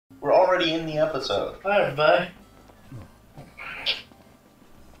already in the episode. Hi, everybody.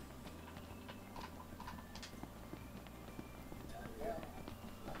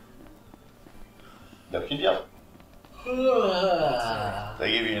 Yep.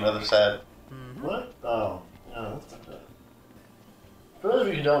 They give you another sad. What? Oh, no, that's not that. For those of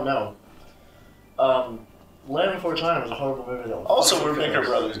you who don't know, Land Before Time was a horrible movie that was... Also, we're Bicker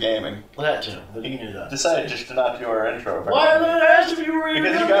Brothers Gaming. Well, that too, but you knew that. Decided just to not do our intro. Why did I ask if you were even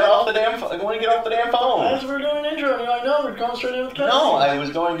Because you got off the damn phone. You want to get off the damn phone. I asked if we were doing an intro, and you're like, no, we're going straight in with the cutscene. No, I was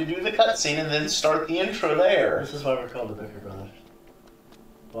going to do the cutscene and then start the intro there. This is why we're called the Bicker Brothers.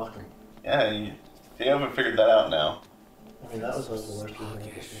 Welcome. Yeah, you haven't figured that out now. I mean, that was like the worst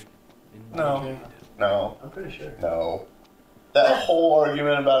movie. No. I'm pretty sure. No. That whole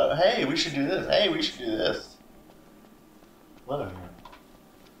argument about, hey, we should do this. Hey, we should do this. Whatever.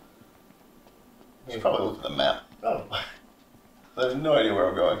 You should probably look at the map. Oh. I have no idea where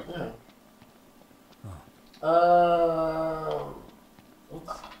I'm going. Yeah.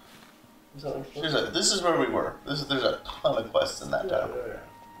 This is where we were. There's a ton of quests in that town.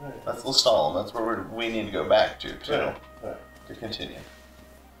 Right. Let's stall them. That's where we need to go back to Right. to continue.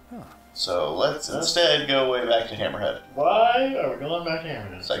 So let's instead go way back to Hammerhead. Why are we going back to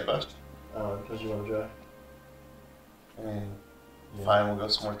Hammerhead? Side quest. Oh, because you want to drive? I mean, fine, we'll go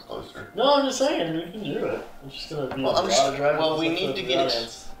somewhere closer. No, I'm just saying, we can do it. It's just going to be a lot of driving. Well, we need to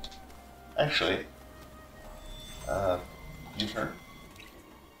get... Actually, U-turn.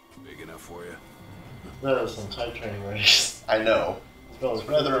 Big enough for you? That was some tight training race. I know. It's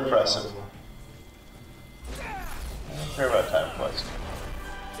rather impressive. I don't care about time quest.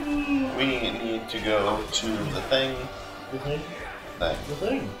 We need to go to the thing. The thing? The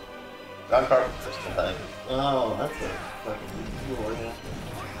thing. John Carpenter's the thing. Oh, that's a fucking cool organ.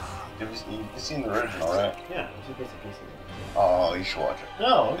 You've seen the original, right? Yeah, it's a piece of pieces. Oh, you should watch it.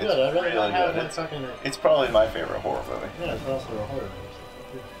 No, I'm good. I'd rather really not have good. that fucking... It's probably my favorite horror movie. Yeah, it's also a horror movie.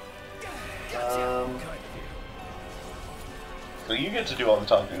 So you get to do all the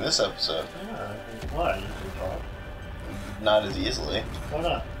talking in this episode. Yeah, why? You can talk. Not as easily. Why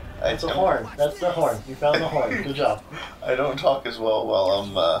not? That's a horn. That's the horn. You found the horn. Good job. I don't talk as well while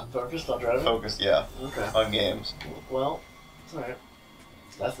I'm focused on driving? Focused, yeah. Okay. On games. Well, it's alright.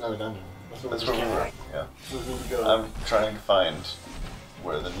 That's another dungeon. That's where we were. Yeah. Go. I'm trying to find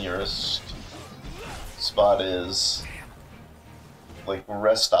where the nearest spot is. Like a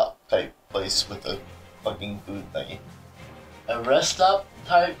rest stop type place with a fucking food thingy. A rest stop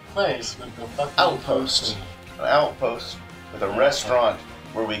type place with the fucking outpost. An outpost with a restaurant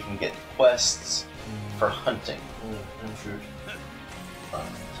where we can get quests for hunting. And food.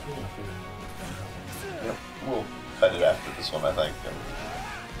 Speaking of food. Yep. We'll cut it after this one, I think.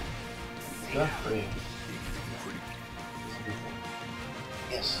 Not free.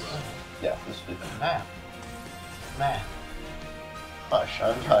 Yes. Yeah, this is Math. Hush,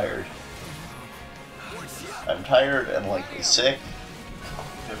 I'm tired. I'm tired and likely sick.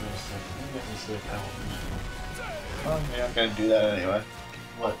 Get me sick. I won't be. Well, you're not gonna do that anyway.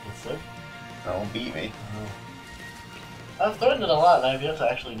 What, get sick? Don't beat me. I've threatened it a lot and I've yet to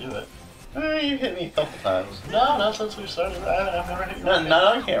actually do it. You hit me a couple times. No, not since we started. I've never hit you. Not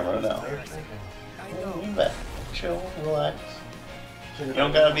on camera, no. You bet. Chill, relax. You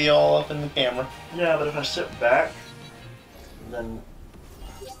don't gotta be all up in the camera. Yeah, but if I sit back, then...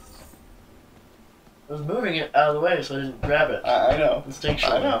 I was moving it out of the way so I didn't grab it. I know.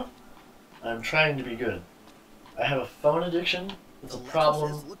 Instinctually. I know. I'm trying to be good. I have a phone addiction. It's a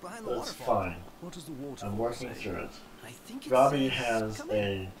problem, but it's fine. I'm working through it. Robbie has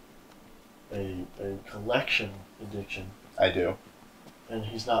a collection addiction. I do. And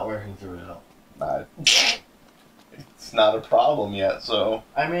he's not working through it at all. It's not a problem yet, so...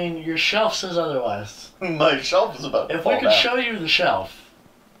 I mean, your shelf says otherwise. My shelf is about to If fall we could down. show you the shelf...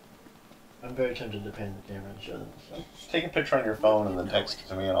 I'm very tempted to pan the camera and show them the shelf. Take a picture on your phone and then text it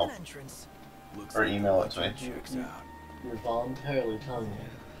to me and I'll... Or email it to me. You're voluntarily telling me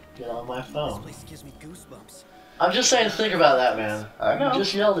to get on my phone. I'm just saying think about that, man. I know. You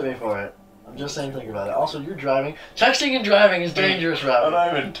just yelled at me for it. I'm just saying think about it. Also, you're driving. Texting and driving is dangerous, Robbie.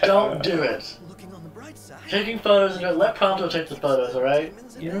 I'm not even Don't do it. Taking photos and let Pronto take the photos, alright?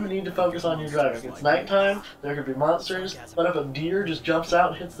 You need to focus on your driving. It's nighttime, there could be monsters, but if a deer just jumps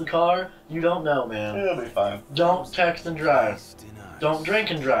out and hits the car, you don't know, man. It'll be fine. Don't text and drive. Don't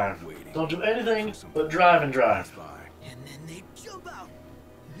drink and drive. Don't do anything but drive and drive.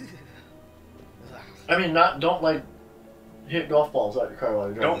 I mean, don't like hit golf balls out your car while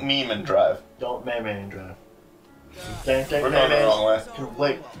you're driving. Don't meme and drive. Don't meme and drive. We're going the wrong way.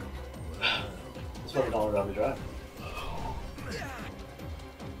 Wait. That's why we don't let Robbie drive.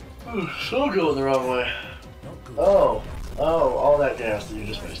 So going the wrong way. Oh, all that gas that you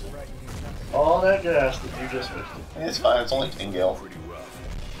just wasted. All that gas that you just wasted. It's fine, it's only 10 gil.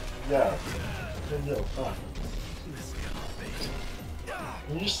 Yeah. 10 gil, fine.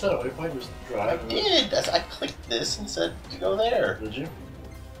 You just set a waypoint, just I drive. did! I clicked this and said to go there. Did you?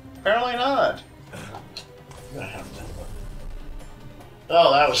 Apparently not. I haven't done that.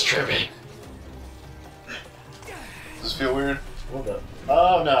 Oh, that was trippy. Does this feel weird? A little bit.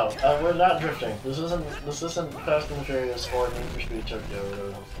 Oh no, we're not drifting. This isn't Fast and the Furious or Need for Speed Tokyo or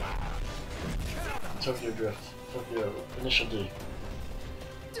whatever else. Tokyo Drift. Tokyo Initial D.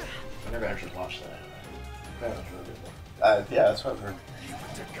 I never actually watched that. Man, that's really good. Yeah, that's what I've heard.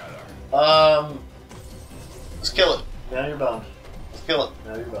 Let's kill it. Now you're bummed. Let's kill it.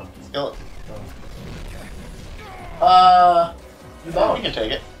 Now you're bummed. Let's kill it. You bummed. You can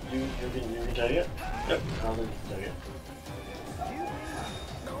take it. You can take it? Yep. I don't think you can take it.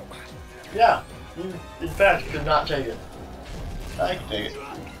 Yeah, you in fact could not take it. I can take it.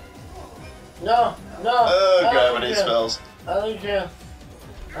 No. Gravity spells. I think you can.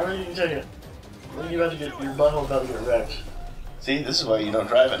 I think you can take it. I think you're about to get your butthole's about to get wrecked. See, this is why you don't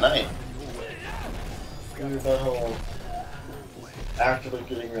drive at night. Your butthole is actively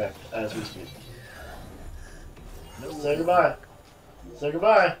getting wrecked as we speak. Say goodbye. Say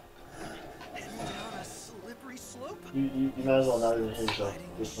goodbye. You might as well not even hit yourself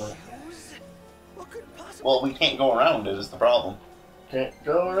at this point. Well, we can't go around it is the problem. Can't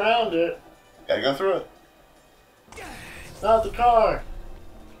go around it. Gotta go through it. Not the car.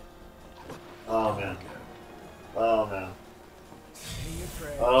 Oh man. Oh man.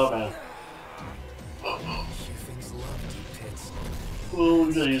 Oh man. Oh,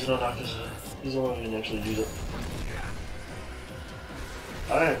 we gotta use it on Octus. He's the one who can actually use it.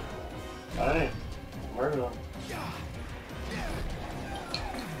 Alright. Murder him.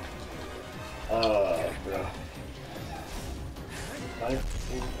 Bro.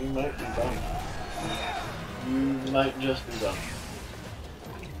 You might be done. You might just be done.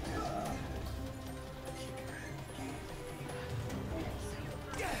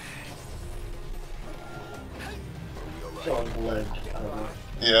 So I'm leg. I don't know.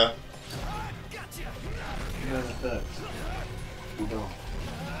 Yeah. No effects. You don't.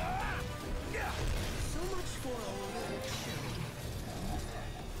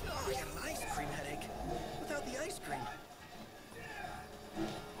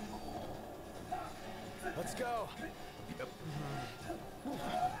 Let's go. Yep.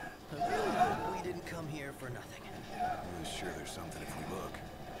 We didn't come here for nothing. I'm sure there's something if we look.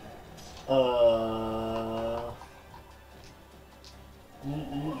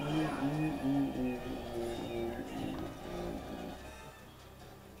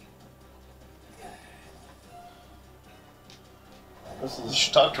 You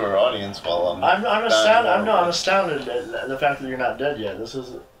should talk to our audience while I'm astounded at the fact that you're not dead yet. This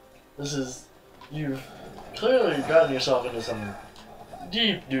is you've clearly gotten yourself into some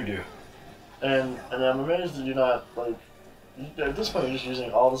deep doo-doo. And I'm amazed that you're not, like, at this point you're just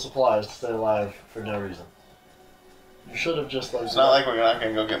using all the supplies to stay alive for no reason. You should have just, like... It's not like we're not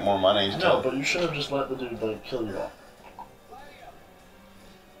gonna go get more money. No, but you should have just let the dude, like, kill you all.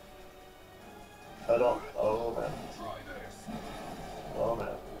 I don't... Oh, man. Oh,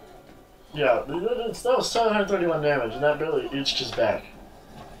 man. Yeah, that was 731 damage, and that barely itched his back.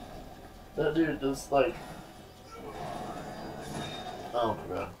 That dude is, like... Oh,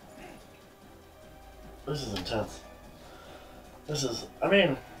 my God. This is intense. This is... I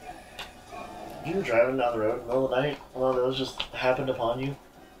mean... If you were driving down the road in the middle of the night, and one of those just happened upon you,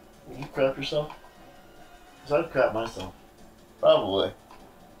 would you crap yourself? Because I'd crap myself. Probably.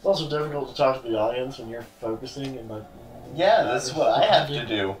 It's also difficult to talk to the audience when you're focusing and like... Yeah, this is what I have to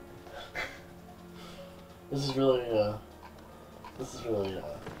do. This is really,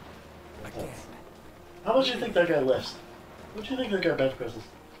 intense. How much do you think that guy lifts? What do you think that guy bench presses?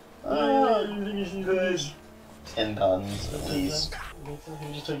 You think he's guys? 10 tons, at least. Can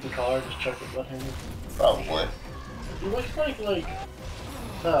you just take the car and just chuck it one-handed? Probably. You look like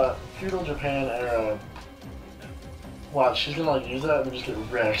feudal Japan era. Watch, she's gonna like use that and then just get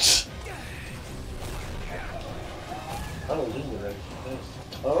wrecked. Oh, it didn't get wrecked. Nice.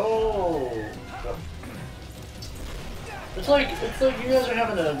 Oh. It's like you guys are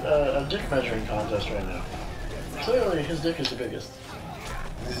having a dick measuring contest right now. Clearly, his dick is the biggest.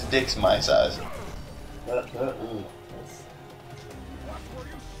 His dick's my size. Ooh.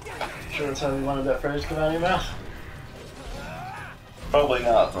 Sure that's how you wanted that phrase to come out of your mouth? Probably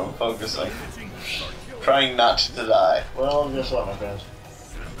not, but I'm focusing. Trying not to die. Well, guess what, my friend?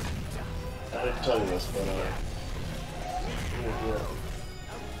 I hate to tell you this, but,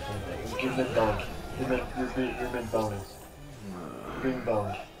 You're mid-boned. You're mid-boning. Being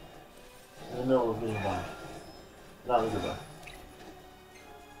boned. In the middle of being boned. Not with your bone.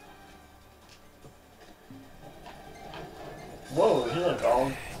 Whoa, he like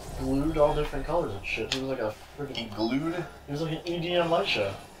all glued all different colors and shit. He was like a freaking... He glued? He was like an EDM light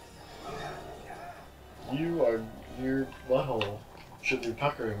show. Your butthole should be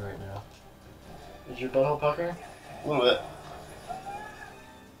puckering right now. Is your butthole puckering? A little bit.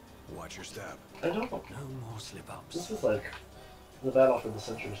 Watch your step. I don't. No more slip-ups. This is like the battle for the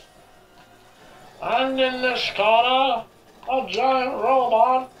centuries. And in this corner, a giant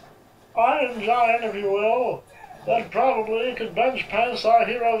robot, Iron Giant if you will, that probably could bench press our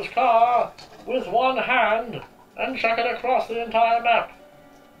hero's car with one hand and chuck it across the entire map.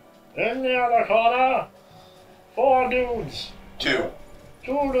 In the other corner, 4 dudes. 2.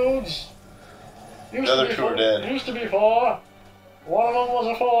 2 dudes. The other 2 are dead. Used to be 4. One of them was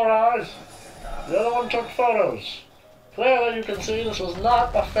a 4-eyes. The other one took photos. Clearly you can see this was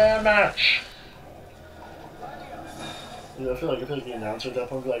not a fair match. I feel like the announcer at that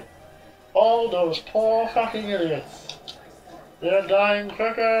point would be like, oh, those poor fucking idiots. They're dying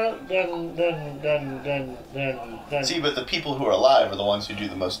quicker than. See, but the people who are alive are the ones who do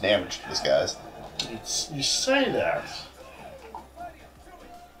the most damage to these guys. You say that.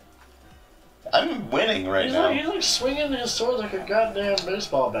 I'm winning right now. He's like swinging his sword like a goddamn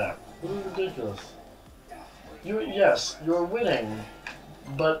baseball bat. This is ridiculous. Yes, you're winning,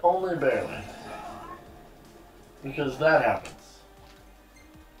 but only barely. Because that happens.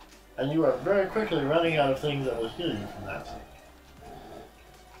 And you are very quickly running out of things that will heal you from that.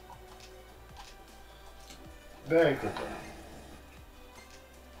 Very quickly.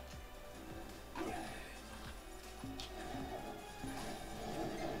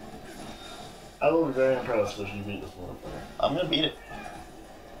 I will be very impressed if you beat this motherfucker. I'm gonna beat it.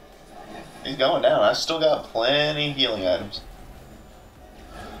 He's going down. I still got plenty of healing items.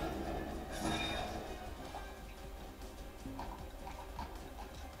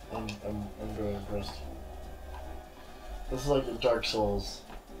 I'm very impressed. This is like the Dark Souls.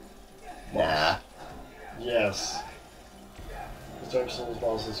 Nah. Yes. The Dark Souls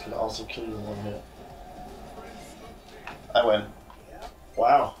bosses can also kill you in 1 hit. I win.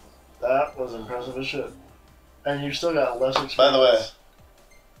 Wow. That was impressive as shit. And you still got less experience. By the way,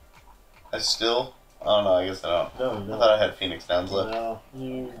 I still... I don't know, I guess I don't. No, you don't. I thought I had Phoenix Downs left. No,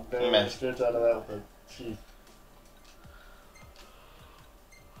 you barely Man. escaped out of that with the teeth.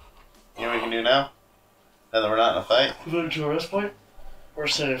 You know what we can do now? Now that we're not in a fight? Go to a rest point? Or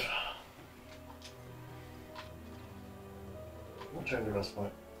save? Return to rest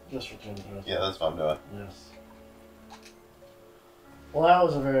point. Just return to rest point. Yeah, that's what I'm doing. Yes. Well, that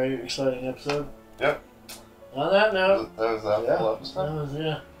was a very exciting episode. Yep. On that note, That was that whole episode? that was,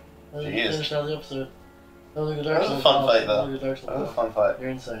 yeah. That Jeez. finished out the episode. That was a good That was a Souls fun boss. fight, though. That was a Dark Souls That was a boss. fun fight. You're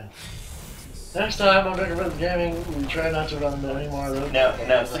insane. Next time on Bicker Gaming, we try not to run any more of those.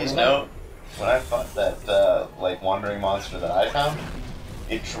 Now, please note, when I fought that, like, wandering monster that I found,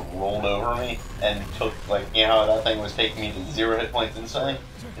 it rolled over me and took, like, you know how that thing was taking me to 0 hit points instantly?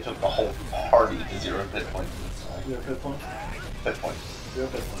 It took the whole party to 0 hit points instantly. 0 hit points? Hit points. 0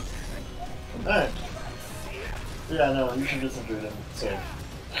 hit points. Alright. Yeah, no, you should get some food and save.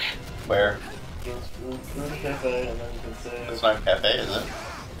 Where? Go to the cafe and then you can save. It's not a cafe, is it?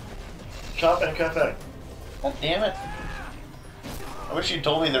 Shop and cafe. God damn it. I wish you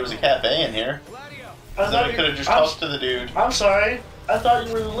told me there was a cafe in here. Then I could have just talked to the dude. I'm sorry. I thought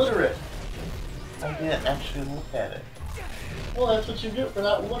you were illiterate. I didn't actually look at it. Well, that's what you get for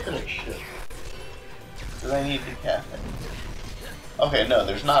not looking at shit. Because I need the cafe. Okay, no,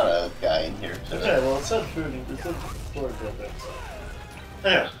 there's not a guy in here. So Okay, well, it said food. It said storage right there.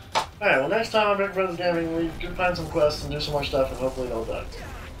 Yeah. Alright, well, next time on Big Brothers Gaming, we can find some quests and do some more stuff, and hopefully they'll die.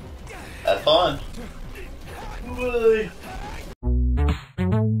 have fun. Bye.